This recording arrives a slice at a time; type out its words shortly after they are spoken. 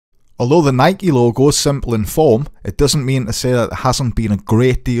Although the Nike logo is simple in form, it doesn't mean to say that there hasn't been a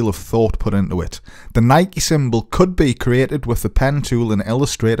great deal of thought put into it. The Nike symbol could be created with the pen tool in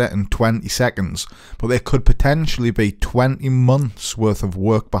Illustrator in 20 seconds, but there could potentially be 20 months worth of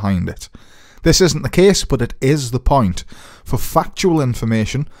work behind it. This isn't the case, but it is the point. For factual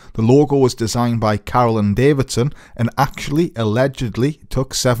information, the logo was designed by Carolyn Davidson and actually, allegedly,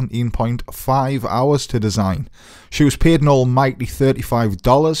 took 17.5 hours to design. She was paid an almighty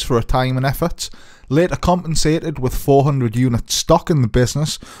 $35 for her time and efforts, later compensated with 400 unit stock in the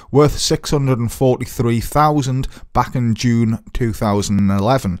business worth $643,000 back in June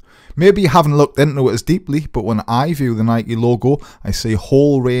 2011. Maybe you haven't looked into it as deeply, but when I view the Nike logo, I see a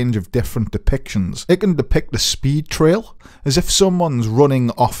whole range of different depictions. It can depict a speed trail, as if someone's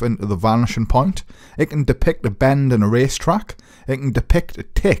running off into the vanishing point. It can depict a bend in a racetrack. It can depict a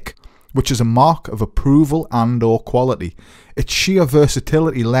tick, which is a mark of approval and/or quality. Its sheer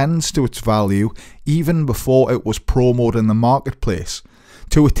versatility lends to its value even before it was promoted in the marketplace.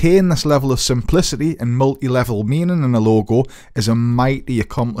 To attain this level of simplicity and multi-level meaning in a logo is a mighty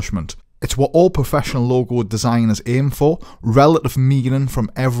accomplishment. It's what all professional logo designers aim for, relative meaning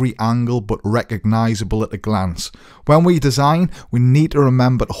from every angle but recognisable at a glance. When we design, we need to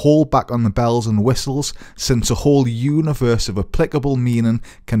remember to hold back on the bells and whistles, since a whole universe of applicable meaning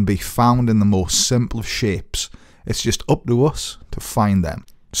can be found in the most simple of shapes. It's just up to us to find them.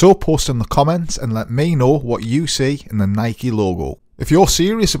 So post in the comments and let me know what you see in the Nike logo. If you're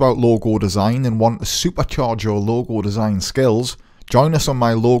serious about logo design and want to supercharge your logo design skills, join us on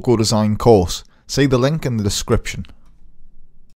my logo design course. See the link in the description.